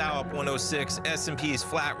got the Dow up 106. S&P's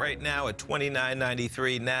flat right now at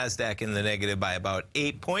 29.93. NASDAQ in the negative by about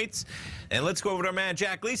 8 points. And let's go over to our man,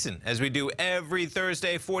 Jack Gleason. As we do every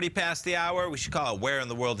Thursday, 40 past the hour, we should call it Where in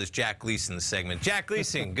the World is Jack Gleason segment. Jack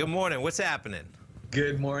Gleason, good morning. What's happening?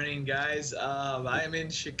 Good morning, guys. I am in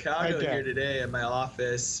Chicago here today at my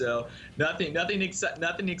office, so nothing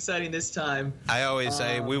exciting this time. I always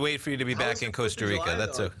say we wait for you to be back in Costa Rica. July,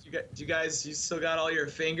 That's a. You still got all your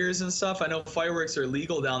fingers and stuff? I know fireworks are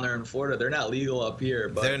legal down there in Florida. They're not legal up here,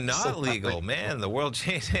 but they're not legal, man. The world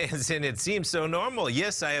changes, and it seems so normal.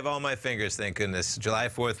 Yes, I have all my fingers, thank goodness. July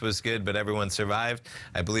 4th was good, but everyone survived.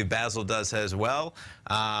 I believe Basil does as well.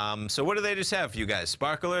 So what do they just have for you guys?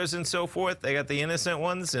 Sparklers and so forth. They got the innocent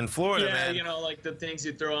ones in Florida, man. You know, like the things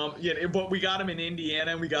you throw them. Yeah, but we got them in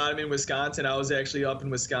Indiana and we got them in Wisconsin. I was actually up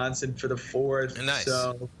in Wisconsin for the 4th. Nice.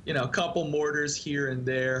 So, you know, a couple mortars here and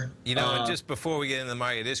there. You know, and just before we get into the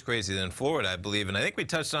market, it is crazy that in Florida, I believe, and I think we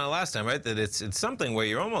touched on it last time, right, that it's something where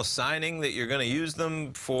you're almost signing that you're going to use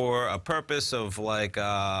them for a purpose of like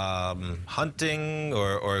hunting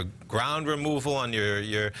or ground removal on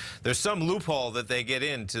your there's some loophole that they get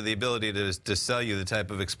into the ability to sell you the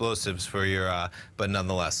type of explosives for your but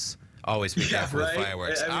nonetheless, always be careful with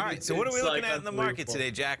fireworks. All right, so what are we looking at in the market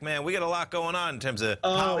today, Jack? Man, we got a lot going on in terms of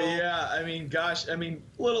Powell. Yeah, I mean, gosh, a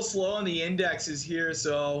little slow on the indexes here.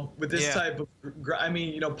 So with this type of,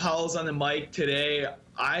 Powell's on the mic today.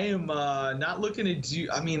 I am not looking to do.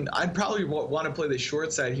 I'd probably want to play the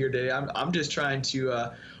short side here today. I'm just trying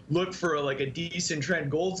to look for a decent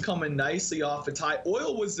trend. Gold's coming nicely off its high.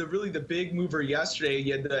 Oil was really the big mover yesterday.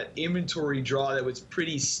 You had that inventory draw that was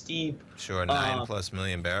pretty steep. Sure, 9+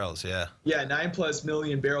 million barrels, yeah. Yeah, 9+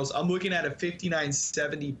 million barrels. I'm looking at a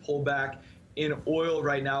 59.70 pullback in oil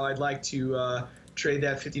right now. I'd like to trade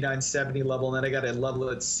that 59.70 level, and then I got a level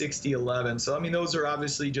at 60.11. So those are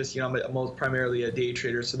obviously just, I'm most primarily a day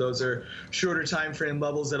trader, so those are shorter time frame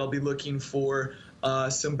levels that I'll be looking for.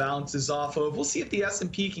 some bounces off of. We'll see if the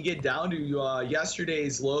S&P can get down to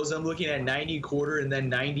yesterday's lows. I'm looking at 90.25 and then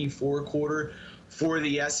 94.25 for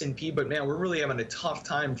the S&P. But man, we're really having a tough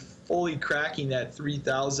time fully cracking that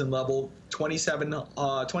 3,000 level.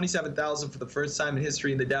 27,000 for the first time in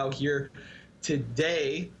history in the Dow here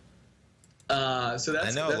today. So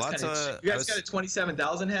that's, I know, that's lots kinda, of. you guys got a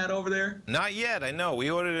 27,000 hat over there? Not yet. I know.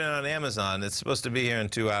 We ordered it on Amazon. It's supposed to be here in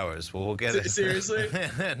 2 hours. Well, we'll get it. Seriously?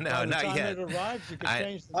 No, not yet. It arrives, you can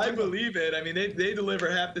change the I number. believe it. I mean, they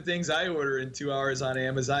deliver half the things I order in 2 hours on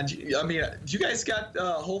Amazon. I mean, do you guys got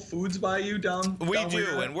Whole Foods by you down? We down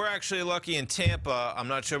do, and we're actually lucky in Tampa. I'm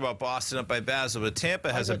not sure about Boston up by Basel, but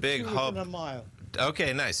Tampa has a big hub. A mile.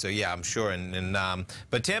 Okay, nice. So yeah, I'm sure,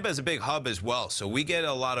 but Tampa has a big hub as well. So we get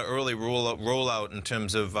a lot of early rollout in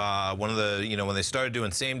terms of one of the, when they started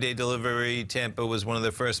doing same-day delivery. Tampa was one of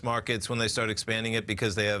the first markets when they started expanding it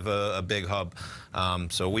because they have a big hub.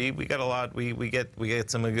 So we got a lot. We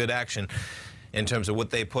get some good action in terms of what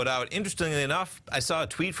they put out. Interestingly enough, I saw a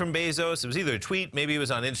tweet from Bezos. It was either a tweet, maybe it was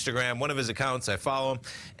on Instagram, one of his accounts. I follow him.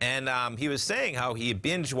 And he was saying how he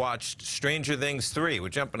binge-watched Stranger Things 3. We're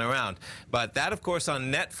jumping around. But that, of course,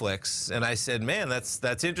 on Netflix. And I said, man,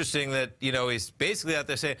 that's interesting that, he's basically out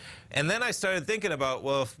there saying. And then I started thinking about,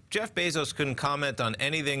 well, if Jeff Bezos couldn't comment on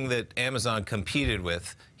anything that Amazon competed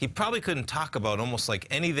with, he probably couldn't talk about almost like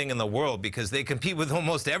anything in the world because they compete with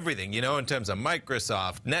almost everything, in terms of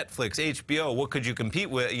Microsoft, Netflix, HBO. What could you compete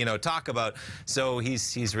with, talk about? So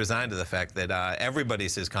he's resigned to the fact that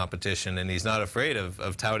everybody's his competition, and he's not afraid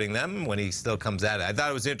of touting them when he still comes at it. I thought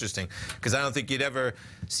it was interesting because I don't think you'd ever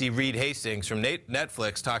see Reed Hastings from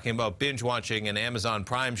Netflix talking about binge-watching an Amazon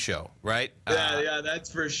Prime show, right? Yeah,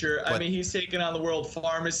 that's for sure. I mean, he's taking on the world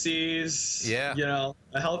pharmacies. Yeah.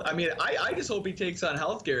 Health. I mean, I just hope he takes on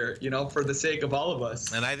healthcare, for the sake of all of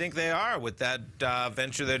us. And I think they are with that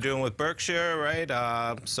venture they're doing with Berkshire, right?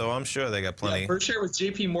 So I'm sure they got plenty. Yeah, Berkshire with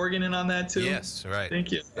JP Morgan in on that too. Yes, right. Thank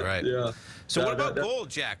you. Right. Yeah. So what about gold,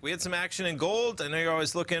 Jack? We had some action in gold. I know you're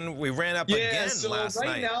always looking. We ran up again last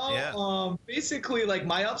night. Now, basically, like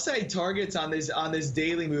my upside targets on this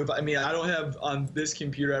daily move. I mean, I don't have on this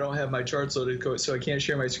computer. I don't have my charts loaded, so I can't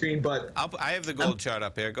share my screen. But I have the gold chart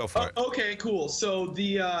up here. Go for it. Okay, cool. So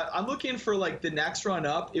I'm looking for like the next run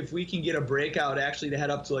up. If we can get a breakout, actually to head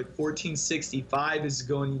up to like 1465 is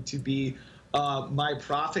going to be my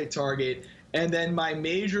profit target. And then my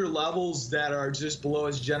major levels that are just below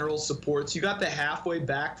as general supports. You got the halfway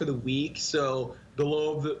back for the week. So the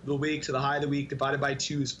low of the week to the high of the week divided by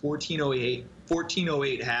 2 is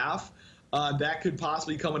 1408 half. That could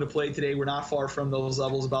possibly come into play today. We're not far from those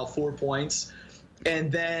levels, about 4 points.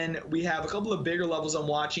 And then we have a couple of bigger levels I'm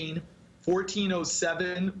watching,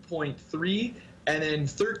 1407.3. And then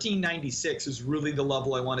 1396 is really the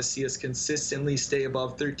level I want to see us consistently stay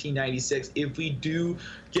above 1396. If we do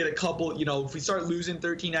get a couple, if we start losing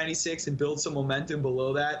 1396 and build some momentum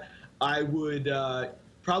below that, I would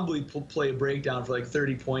probably play a breakdown for like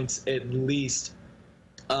 30 points at least.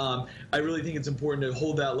 I really think it's important to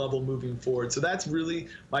hold that level moving forward. So that's really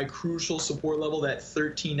my crucial support level, that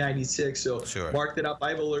 1396. So sure. Mark that up.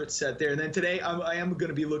 I have alerts set there. And then today I am going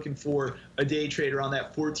to be looking for a day trade around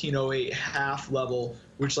that 1408 half level,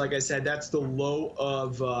 which, like I said, that's the low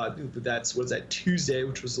of Tuesday,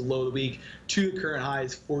 which was the low of the week, to the current high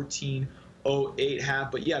is 1408 half.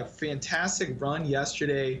 But yeah, fantastic run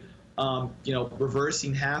yesterday.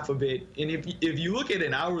 Reversing half of it. And if you look at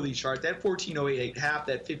an hourly chart, that 1408 half,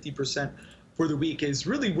 that 50% for the week is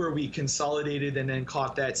really where we consolidated and then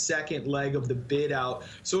caught that second leg of the bid out.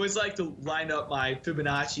 So I always like to line up my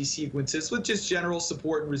Fibonacci sequences with just general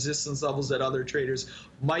support and resistance levels that other traders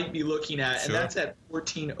might be looking at. Sure. And that's at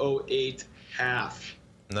 1408 half.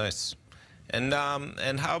 Nice. And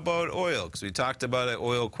how about oil? Because we talked about it,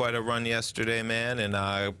 oil quite a run yesterday, man, and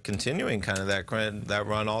continuing kind of that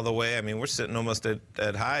run all the way. I mean, we're sitting almost at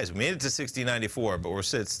highs. We made it to 60.94, but we're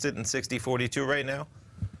sitting 60.42 right now.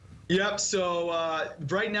 Yep. So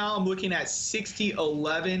right now I'm looking at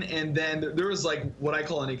 60.11, and then there was like what I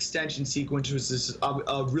call an extension sequence, which is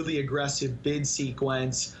a really aggressive bid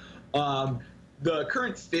sequence. The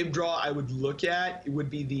current fib draw I would look at, it would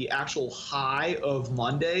be the actual high of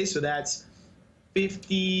Monday. So that's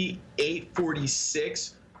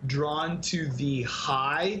 58.46 drawn to the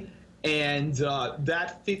high, and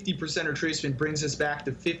that 50% retracement brings us back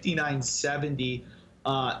to 59.70,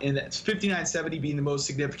 and that's 59.70 being the most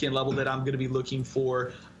significant level that I'm going to be looking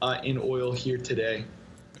for in oil here today.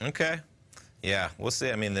 Okay. Yeah, we'll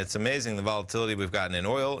see. I mean, it's amazing the volatility we've gotten in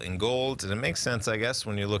oil, in gold, and it makes sense, I guess,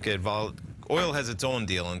 when you look at oil has its own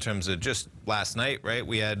deal in terms of just last night, right?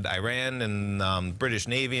 We had Iran and British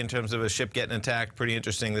Navy in terms of a ship getting attacked. Pretty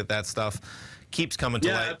interesting that stuff keeps coming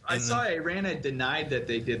to light. I saw Iran had denied that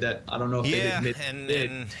they did that. I don't know if they admit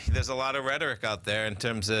and there's a lot of rhetoric out there in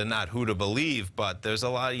terms of not who to believe, but there's a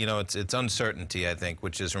lot, it's uncertainty, I think,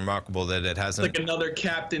 which is remarkable that it hasn't. Like another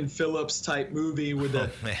Captain Phillips type movie with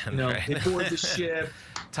they board the ship.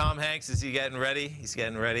 Tom Hanks, is he getting ready? He's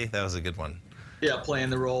getting ready. That was a good one. Yeah, playing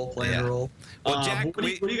the role. Well, Jack, what do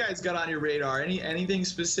you guys got on your radar? Anything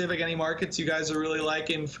specific? Any markets you guys are really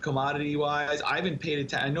liking commodity-wise? I haven't paid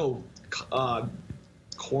attention. I know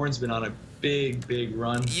corn's been on a big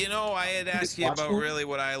run. I had asked you about really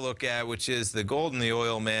what I look at, which is the gold and the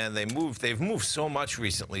oil, man. They've moved so much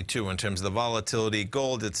recently, too, in terms of the volatility.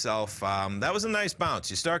 Gold itself, that was a nice bounce.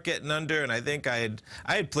 You start getting under, and I think I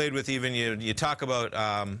had played with even, you talk about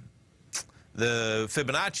the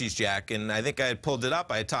Fibonacci's, Jack, and I think I had pulled it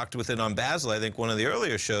up. I had talked with it on Basil, I think, one of the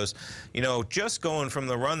earlier shows. Just going from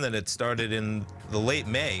the run that it started in the late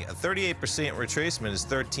May, a 38% retracement is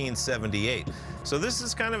 1378. So this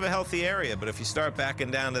is kind of a healthy area, but if you start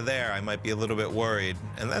backing down to there, I might be a little bit worried.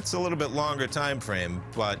 And that's a little bit longer time frame,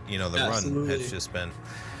 but, the run has just been.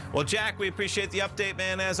 Well, Jack, we appreciate the update,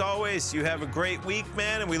 man. As always, you have a great week,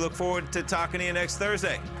 man, and we look forward to talking to you next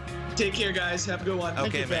Thursday. Take care, guys. Have a good one.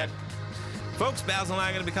 Okay, man. Folks, Basil and I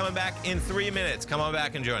are going to be coming back in 3 minutes. Come on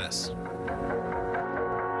back and join us.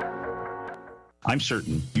 I'm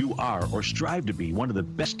certain you are or strive to be one of the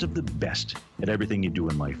best at everything you do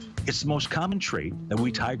in life. It's the most common trait that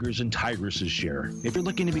we tigers and tigresses share. If you're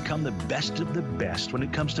looking to become the best of the best when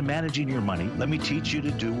it comes to managing your money, let me teach you to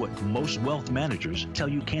do what most wealth managers tell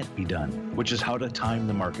you can't be done, which is how to time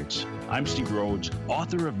the markets. I'm Steve Rhodes,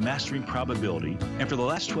 author of Mastering Probability, and for the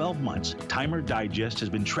last 12 months, Timer Digest has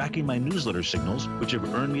been tracking my newsletter signals, which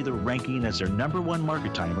have earned me the ranking as their #1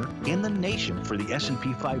 market timer in the nation for the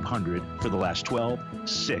S&P 500 for the last 12,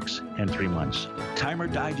 6, and 3 months. Timer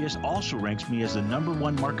Digest also ranks me as the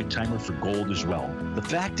 #1 market timer for gold as well. The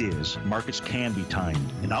fact is, markets can be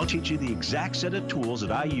timed, and I'll teach you the exact set of tools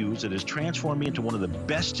that I use that has transformed me into one of the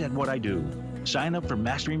best at what I do. Sign up for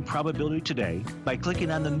Mastering Probability today by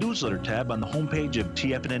clicking on the newsletter tab on the homepage of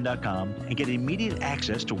TFNN.com and get immediate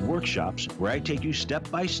access to workshops where I take you step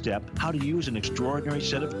by step how to use an extraordinary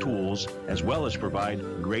set of tools as well as provide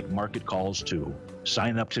great market calls too.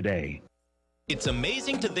 Sign up today. It's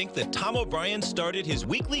amazing to think that Tom O'Brien started his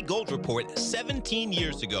weekly gold report 17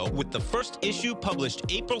 years ago with the first issue published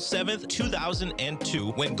April 7th,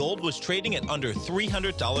 2002, when gold was trading at under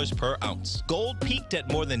 $300 per ounce. Gold peaked at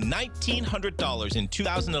more than $1,900 in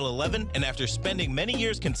 2011, and after spending many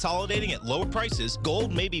years consolidating at lower prices,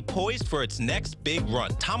 gold may be poised for its next big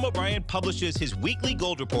run. Tom O'Brien publishes his weekly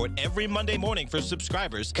gold report every Monday morning for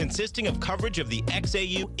subscribers, consisting of coverage of the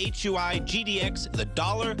XAU, HUI, GDX, the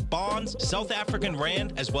dollar, bonds, South African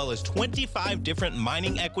Rand, as well as 25 different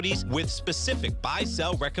mining equities with specific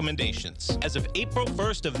buy-sell recommendations. As of April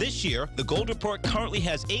 1st of this year, the gold report currently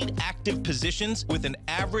has 8 active positions with an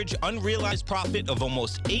average unrealized profit of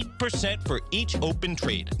almost 8% for each open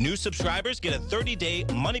trade. New subscribers get a 30-day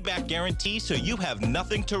money-back guarantee, so you have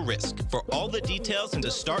nothing to risk. For all the details and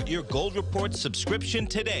to start your gold report subscription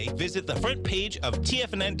today, visit the front page of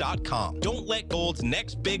TFNN.com. Don't let gold's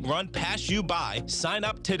next big run pass you by. Sign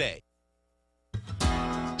up today.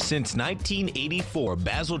 Since 1984,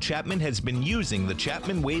 Basil Chapman has been using the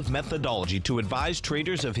Chapman Wave methodology to advise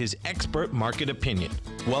traders of his expert market opinion.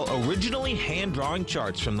 While originally hand-drawing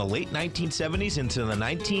charts from the late 1970s into the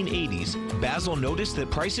 1980s, Basil noticed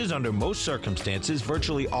that prices under most circumstances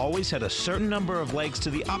virtually always had a certain number of legs to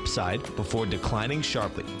the upside before declining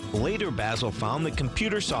sharply. Later, Basil found that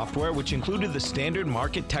computer software, which included the standard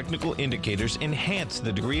market technical indicators, enhanced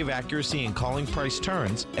the degree of accuracy in calling price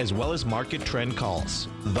turns as well as market trend calls.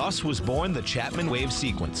 Thus was born the Chapman Wave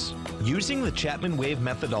sequence. Using the Chapman Wave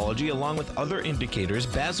methodology along with other indicators,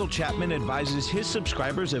 Basil Chapman advises his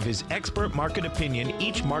subscribers of his expert market opinion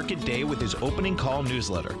each market day with his opening call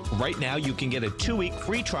newsletter. Right now, you can get a 2-week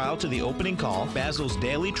free trial to the opening call, Basil's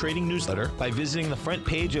daily trading newsletter, by visiting the front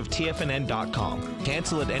page of TFNN.com.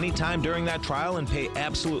 Cancel at any time during that trial and pay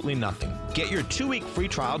absolutely nothing. Get your 2-week free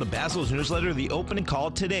trial to Basil's newsletter, The Opening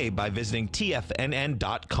Call, today by visiting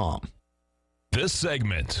TFNN.com. This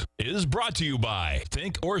segment is brought to you by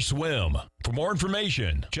Think or Swim. For more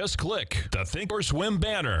information, just click the Think or Swim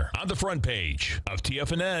banner on the front page of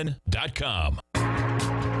TFNN.com.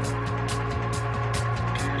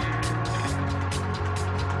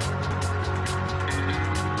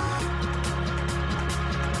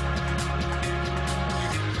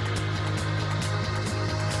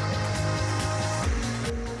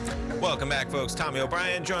 Welcome back, folks. Tommy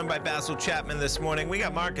O'Brien, joined by Basil Chapman this morning. We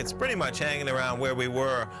got markets pretty much hanging around where we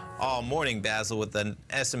were all morning, Basil, with the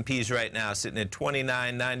S&Ps right now sitting at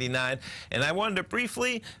 29.99. And I wanted to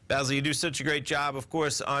briefly, Basil, you do such a great job, of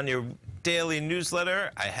course, on your daily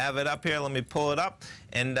newsletter. I have it up here. Let me pull it up.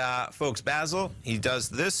 And folks, Basil, he does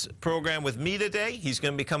this program with me today. He's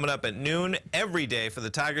going to be coming up at noon every day for the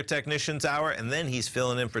Tiger Technicians Hour, and then he's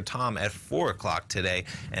filling in for Tom at 4 o'clock today.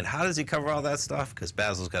 And how does he cover all that stuff? Because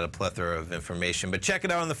Basil's got a plethora of information. But check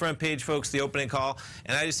it out on the front page, folks, the opening call.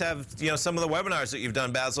 And I just have, some of the webinars that you've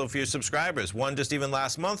done, Basil, for your subscribers. One just even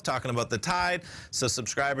last month talking about the tide. So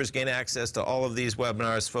subscribers gain access to all of these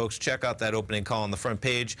webinars, folks. Check out that opening call on the front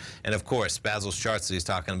page. And of course, Basil's charts that he's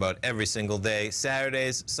talking about every single day, Saturdays,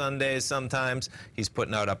 Sundays, sometimes he's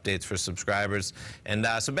putting out updates for subscribers. And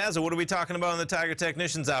so, Basil, what are we talking about in the Tiger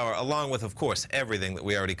Technicians Hour, along with, of course, everything that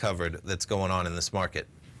we already covered that's going on in this market?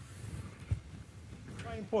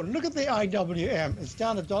 Very important. Look at the IWM. It's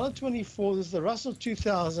down $1.24. This is the Russell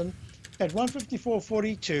 2000 at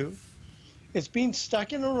 154.42. It's been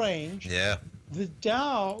stuck in a range. Yeah. The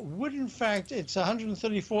Dow would, in fact, it's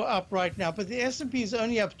 134 up right now, but the S&P is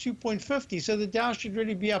only up 2.50, so the Dow should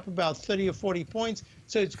really be up about 30 or 40 points.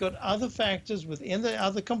 So it's got other factors within the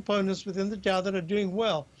other components within the Dow that are doing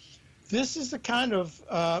well. This is the kind of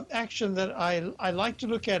action that I like to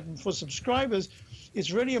look at. And for subscribers,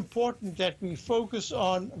 it's really important that we focus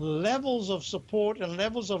on levels of support and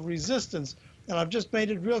levels of resistance. And I've just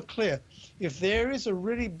made it real clear. If there is a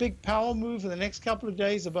really big power move in the next couple of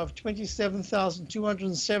days above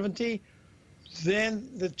 27,270, then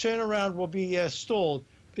the turnaround will be stalled.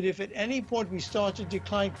 But if at any point we start to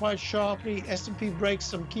decline quite sharply, S&P breaks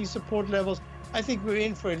some key support levels, I think we're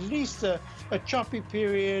in for at least a choppy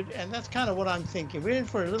period, and that's kind of what I'm thinking. We're in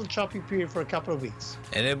for a little choppy period for a couple of weeks.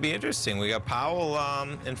 And it'll be interesting. We got Powell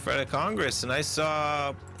in front of Congress, and I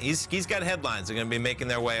saw he's got headlines that are going to be making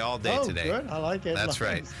their way all day today. Oh, good. I like it. That's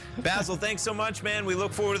right. Basil, thanks so much, man. We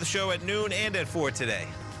look forward to the show at noon and at 4 today.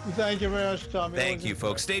 Thank you very much, Tommy. Thank you,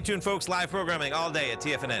 folks. Stay tuned, folks. Live programming all day at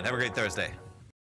TFNN. Have a great Thursday.